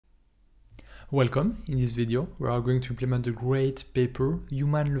Welcome. In this video, we are going to implement the great paper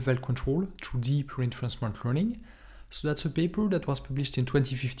Human Level Control through Deep Reinforcement Learning. So that's a paper that was published in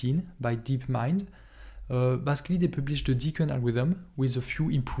 2015 by DeepMind. Basically, they published the DQN algorithm with a few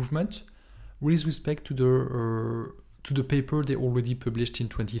improvements with respect to the paper they already published in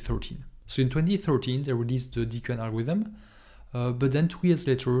 2013. So in 2013, they released the DQN algorithm, but then 2 years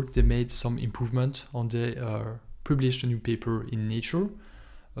later, they made some improvement and they published a new paper in Nature.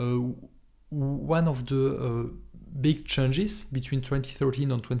 One of the big changes between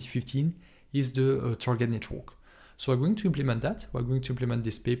 2013 and 2015 is the target network. So we're going to implement that. We're going to implement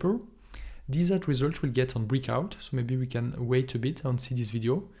this paper. These are the results we'll get on Breakout. So maybe we can wait a bit and see this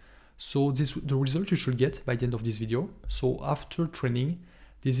video. So the result you should get by the end of this video. So after training,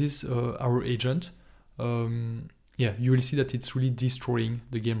 this is our agent. Yeah, you will see that it's really destroying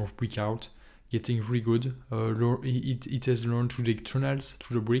the game of Breakout. Getting very good. It has learned through the externals,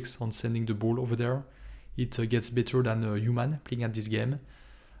 through the bricks, on sending the ball over there. It gets better than a human playing at this game.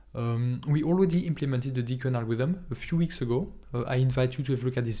 We already implemented the DQN algorithm a few weeks ago. I invite you to have a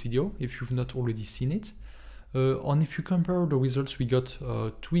look at this video if you've not already seen it. And if you compare the results we got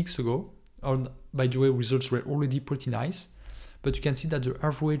 2 weeks ago, and by the way, results were already pretty nice, but you can see that the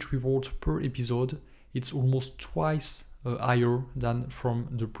average reward per episode, it's almost twice higher than from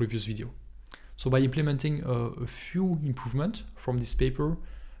the previous video. So by implementing a few improvements from this paper,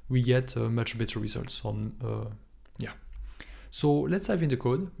 we get much better results on, yeah. So let's dive in the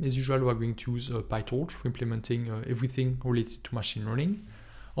code. As usual, we are going to use PyTorch for implementing everything related to machine learning.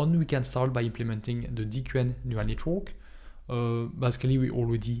 And we can start by implementing the DQN neural network. Basically, we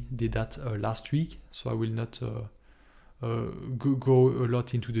already did that last week, so I will not go a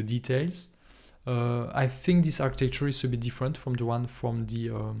lot into the details. I think this architecture is a bit different from the one from the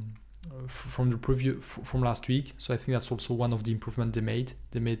from last week, so I think that's also one of the improvements they made.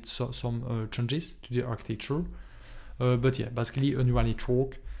 They made some changes to the architecture, but yeah, basically a neural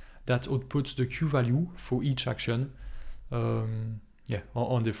network that outputs the Q value for each action. Yeah,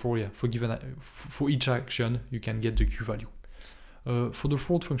 on therefore, yeah, for each action you can get the Q value. For the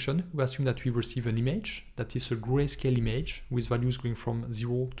float function, we assume that we receive an image that is a grayscale image with values going from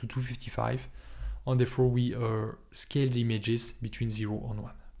 0 to 255, and therefore we scale the images between 0 and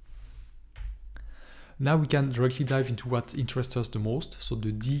 1. Now we can directly dive into what interests us the most, so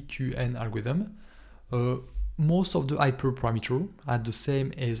the DQN algorithm. Most of the hyperparameters are the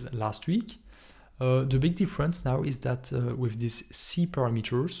same as last week. The big difference now is that with these C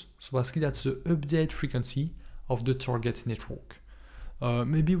parameters, so basically that's the update frequency of the target network.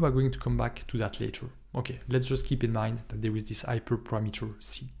 Maybe we're going to come back to that later. Okay, let's just keep in mind that there is this hyperparameter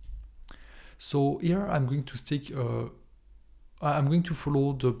C. So here I'm going to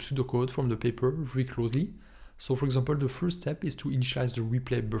follow the pseudocode from the paper very closely. So for example, the first step is to initialize the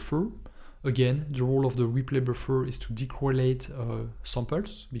replay buffer. Again, the role of the replay buffer is to decorrelate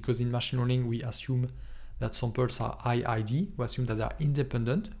samples, because in machine learning, we assume that samples are IID. We assume that they are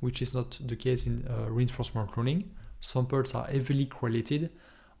independent, which is not the case in reinforcement learning. Samples are heavily correlated,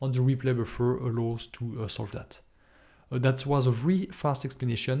 and the replay buffer allows to solve that. That was a very fast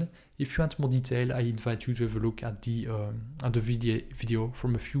explanation. If you want more detail, I invite you to have a look at the video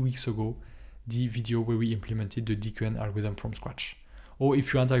from a few weeks ago, the video where we implemented the DQN algorithm from scratch. Or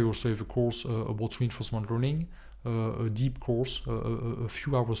if you want, I also have a course about reinforcement learning, a deep course, a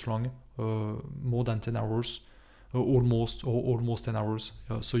few hours long, more than 10 hours, almost 10 hours.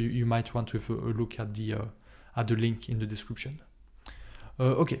 So you might want to have a look at the link in the description.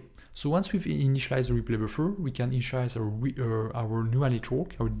 Okay. So once we've initialized the replay buffer, we can initialize our neural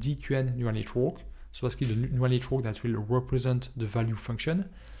network, our DQN neural network. So basically the neural network that will represent the value function.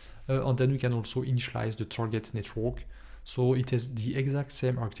 And then we can also initialize the target network. So it has the exact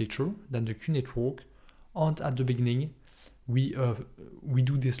same architecture than the Q network. And at the beginning, we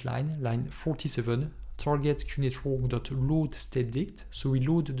do this line 47, target Q network.load state dict. So we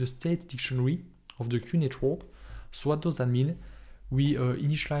load the state dictionary of the Q network. So what does that mean? We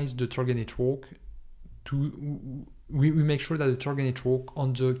initialize the target network we make sure that the target network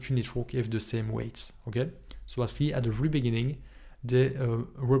and the Q network have the same weights, okay? So basically at the very beginning, they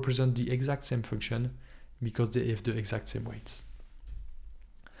represent the exact same function because they have the exact same weights.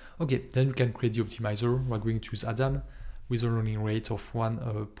 Okay, then we can create the optimizer. We're going to use Adam with a learning rate of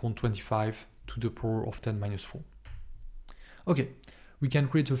 1.25 to the power of 10 minus 4. Okay. We can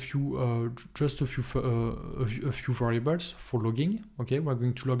create a few variables for logging. Okay, we're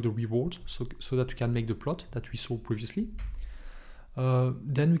going to log the reward so that we can make the plot that we saw previously.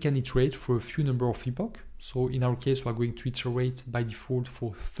 Then we can iterate for a few number of epoch. So in our case, we're going to iterate by default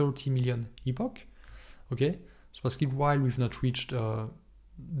for 30 million epoch. Okay, so basically while we've not reached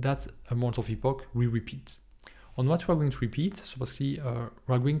that amount of epoch we repeat. On what we are going to repeat, so basically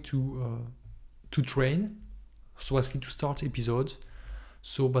we are going to train, so basically to start episodes.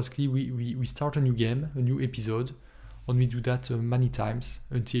 So basically we start a new game, a new episode, and we do that many times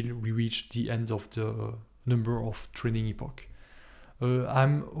until we reach the end of the number of training epoch.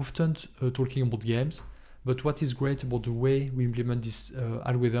 I'm often talking about games, but what is great about the way we implement this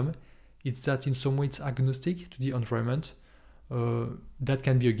algorithm is that in some way it's agnostic to the environment. That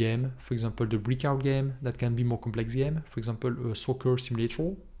can be a game, for example, the Breakout game. That can be more complex game, for example, a soccer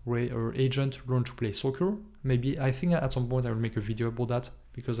simulator where our agent learn to play soccer. Maybe, I think at some point I will make a video about that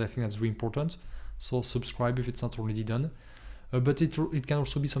because I think that's very important. So subscribe if it's not already done. But it can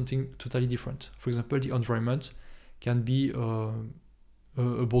also be something totally different. For example, the environment can be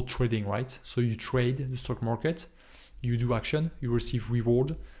about trading, right? So you trade the stock market, you do action, you receive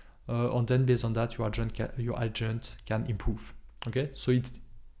reward, and then based on that, your agent can improve. Okay, so it's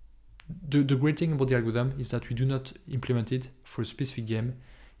the great thing about the algorithm is that we do not implement it for a specific game.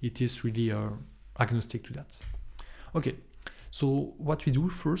 It is really agnostic to that. Okay, so what we do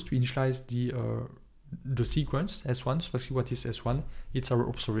first, we initialize the sequence S1. So basically what is S1? It's our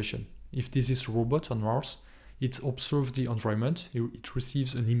observation. If this is a robot on Mars, it observes the environment, it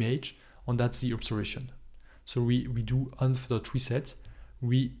receives an image, and that's the observation. So we do env.reset,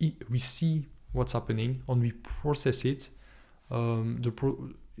 we see what's happening, and we process it.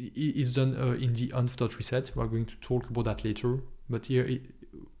 It's done in the env.reset. We're going to talk about that later, but here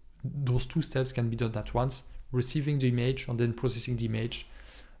those two steps can be done at once, receiving the image and then processing the image.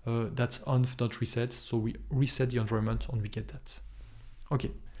 That's env.reset, so we reset the environment and we get that.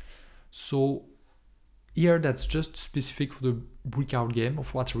 Okay, so here that's just specific for the Breakout game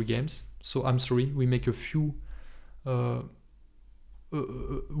of Watery games. So I'm sorry, we make a few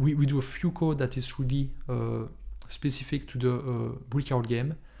we do a few code that is really specific to the Breakout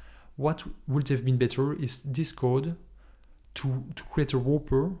game. What would have been better is this code to create a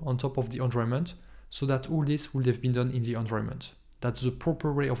wrapper on top of the environment so that all this would have been done in the environment. That's the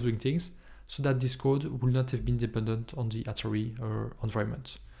proper way of doing things, so that this code will not have been dependent on the Atari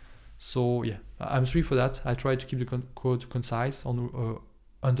environment. So yeah, I'm sorry for that. I tried to keep the code concise and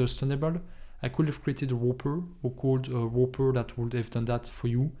understandable. I could have created a wrapper or called a wrapper that would have done that for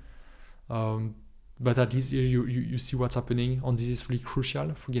you. But at least here you see what's happening, and this is really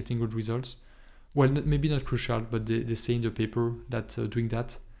crucial for getting good results. Well, maybe not crucial, but they say in the paper that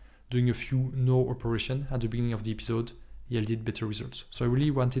doing a few no operation at the beginning of the episode yielded better results. So I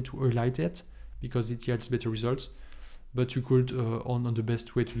really wanted to highlight it because it yields better results. But you could, on the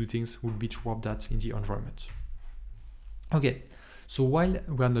best way to do things would be to wrap that in the environment. Okay, so while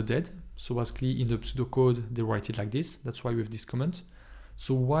we are not dead, so basically in the pseudocode they write it like this. That's why we have this comment.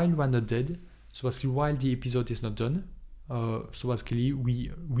 So while we are not dead, so basically while the episode is not done, so basically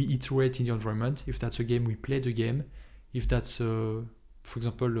we iterate in the environment. If that's a game, we play the game. If that's for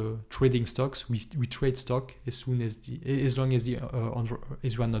example trading stocks, we trade stock as long as we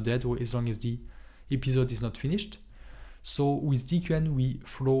are not dead, or as long as the episode is not finished. So with DQN we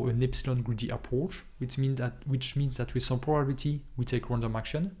follow an epsilon greedy approach, which means that with some probability we take random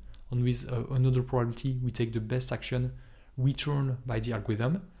action, and with another probability we take the best action returned by the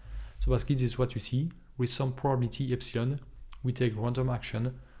algorithm. So basically this is what you see. With some probability epsilon we take random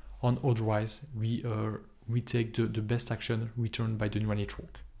action, and otherwise we take the best action returned by the neural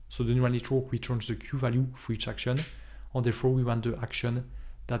network. So the neural network returns the Q value for each action, and therefore we want the action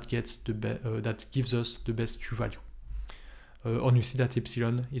that gives us the best Q value. And you see that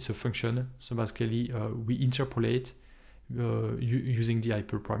epsilon is a function, so basically we interpolate using the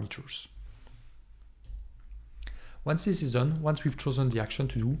hyperparameters. Once this is done, once we've chosen the action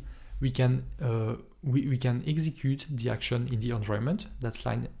to do, we can execute the action in the environment. That's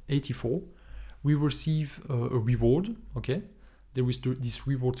line 84. We receive a reward. Okay, there is this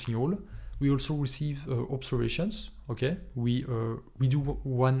reward signal. We also receive observations. Okay, we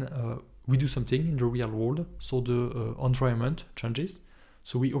do something in the real world, so the environment changes.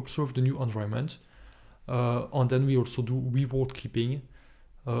 So we observe the new environment, and then we also do reward clipping.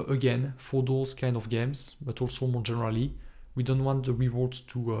 Again, for those kind of games, but also more generally, we don't want the rewards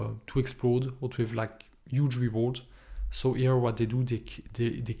to explode or to have like huge rewards. So here what they do,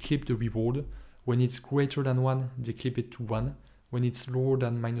 they clip the reward. When it's greater than 1, they clip it to 1. When it's lower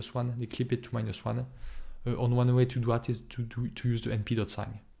than -1, they clip it to -1. And one way to do that is to use the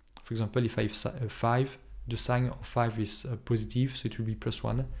np.sign. For example, if I have 5, the sign of 5 is positive, so it will be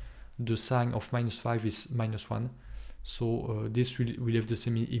 +1. The sign of -5 is -1. So this will have the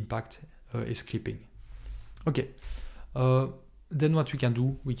same impact as clipping. Okay, then what we can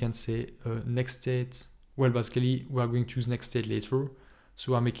do, we can say next state. Well, basically we are going to use next state later.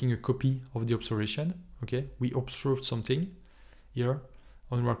 So I'm making a copy of the observation. Okay, we observed something here,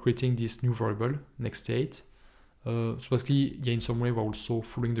 and we're creating this new variable, next state. So basically, yeah, in some way, we're also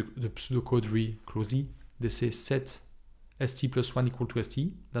following the pseudocode very closely. They say set st plus 1 equal to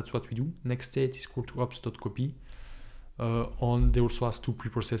st. That's what we do. Next state is equal to ops.copy. And they also ask to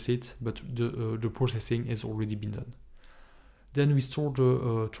pre-process it, but the processing has already been done. Then we store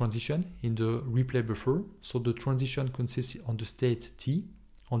the transition in the replay buffer. So the transition consists on the state t,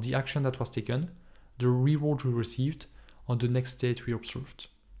 on the action that was taken, the reward we received, on the next state we observed.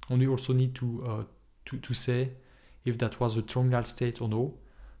 And we also need to say if that was a terminal state or no.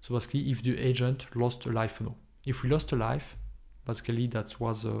 So basically, if the agent lost a life or no. If we lost a life, basically that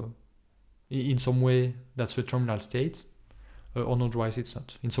was in some way that's a terminal state, or otherwise it's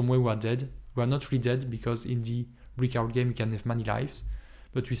not. In some way we are dead. We are not really dead because in the Breakout game you can have many lives,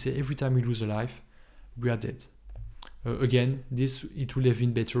 but we say every time we lose a life, we are dead. Again, it would have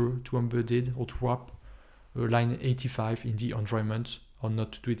been better to embed it or to wrap line 85 in the environment, or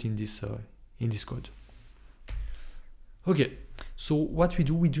not to do it in this code. Okay, so what we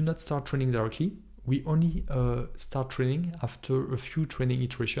do, we do not start training directly. We only start training after a few training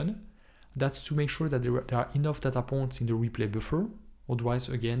iterations. That's to make sure that there are enough data points in the replay buffer. Otherwise,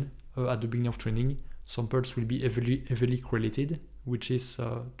 again, at the beginning of training, samples will be heavily correlated, which is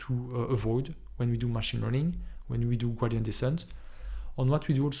to avoid when we do machine learning, when we do gradient descent. On what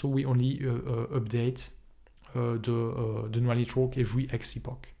we do also, we only update the neural network every X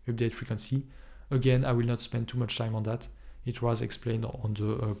epoch, update frequency. Again, I will not spend too much time on that. It was explained on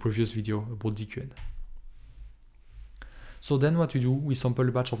the previous video about DQN. So then what we do, we sample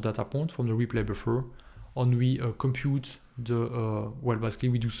a batch of data points from the replay buffer, and we compute the, well, basically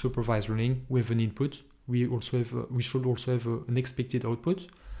we do supervised learning. We have an input. We should also have an expected output.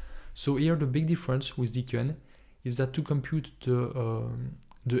 So here the big difference with DQN is that to compute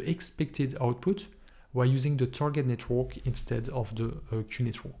the expected output, we're using the target network instead of the Q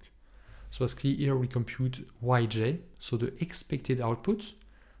network. So basically here we compute yj, so the expected output.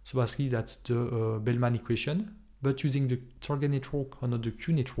 So basically that's the Bellman equation, but using the target network and not the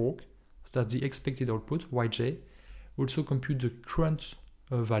Q network. So that's the expected output, yj. We also compute the current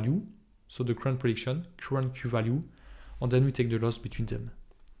value, so the current prediction, current Q value, and then we take the loss between them.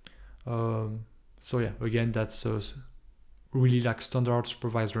 So yeah, again, that's really like standard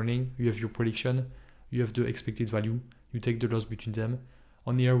supervised learning. You have your prediction, you have the expected value, you take the loss between them.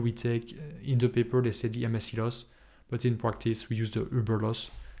 On here we take, in the paper they say the MSE loss, but in practice we use the Uber loss,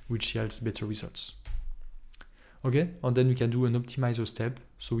 which yields better results. Okay, and then we can do an optimizer step,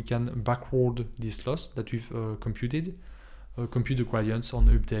 so we can backward this loss that we've computed, compute the gradients, and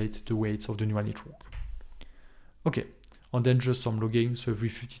update the weights of the neural network. Okay, and then just some logging, so every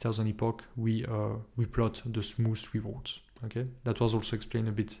 50,000 epoch we plot the smooth rewards. Okay, that was also explained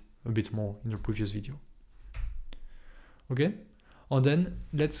a bit more in the previous video. Okay. And then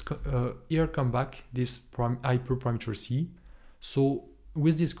let's here come back this hyperparameter C. So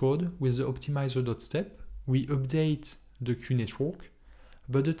with this code, with the optimizer.step, we update the Q network,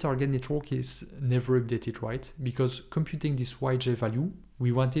 but the target network is never updated, right? Because computing this yj value,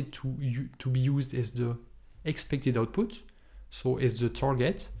 we want it to be used as the expected output, so as the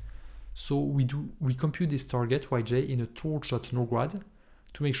target. So we compute this target yj in a torch.nograd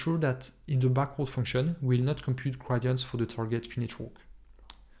to make sure that in the backward function, we'll not compute gradients for the target Q network.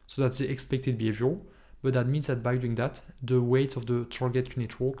 So that's the expected behavior, but that means that by doing that, the weight of the target Q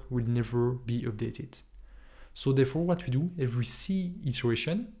network will never be updated. So therefore, what we do, every C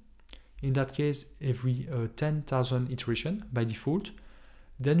iteration, in that case, every 10,000 iteration by default,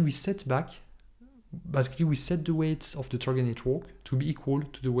 then we set back, basically we set the weights of the target network to be equal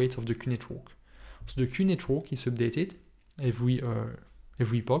to the weight of the Q network. So the Q network is updated every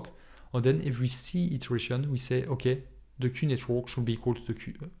epoch, and then every C iteration we say, okay, the Q network should be equal to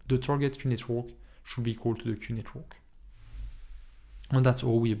the target Q network should be equal to the Q network. And that's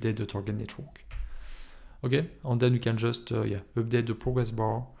how we update the target network. Okay, and then we can just update the progress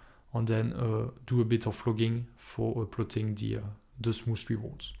bar, and then do a bit of logging for plotting the smooth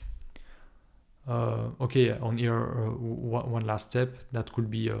rewards. Okay, on here one last step that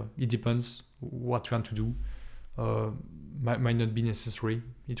could be it depends what you want to do. Might not be necessary.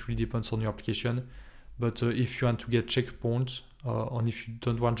 It really depends on your application. But if you want to get checkpoints, and if you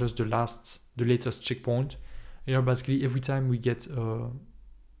don't want just the latest checkpoint, here basically every time we get an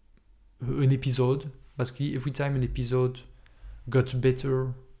episode, basically every time an episode got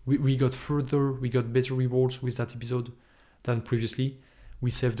better, we got further, we got better rewards with that episode than previously, we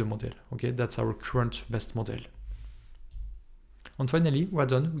save the model. Okay, that's our current best model. And finally, we're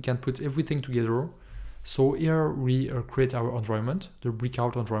done. We can put everything together. So here we create our environment, the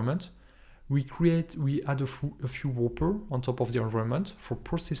Breakout environment. We add a few wrapper on top of the environment for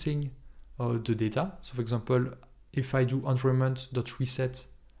processing the data. So for example, if I do environment.reset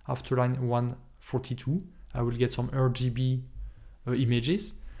after line 142, I will get some RGB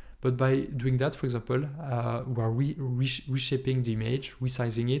images. But by doing that, for example, we are reshaping the image,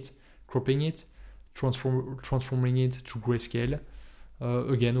 resizing it, cropping it, transforming it to grayscale.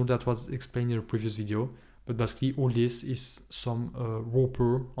 Again, all that was explained in the previous video. But basically, all this is some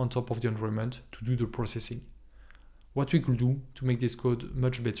wrapper on top of the environment to do the processing. What we could do to make this code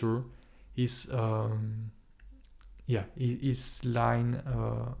much better is,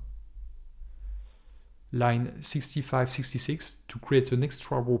 line 65, 66 to create an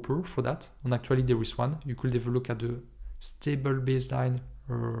extra wrapper for that. And actually, there is one. You could have a look at the stable baseline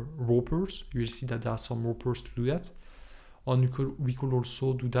wrappers. You will see that there are some wrappers to do that. And we could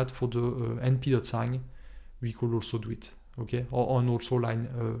also do that for the np.sang. We could also do it, okay? Or on also line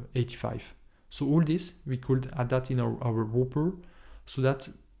 85. So all this, we could add that in our wrapper, so that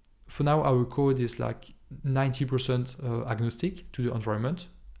for now our code is like 90% agnostic to the environment,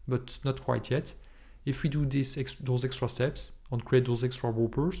 but not quite yet. If we do those extra steps and create those extra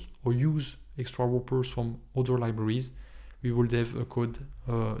wrappers or use extra wrappers from other libraries, we will have a code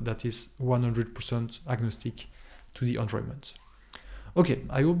that is 100% agnostic to the environment. Okay,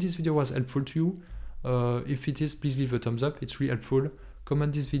 I hope this video was helpful to you. If it is, please leave a thumbs up, it's really helpful.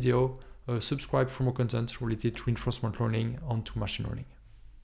 Comment this video, subscribe for more content related to reinforcement learning and to machine learning.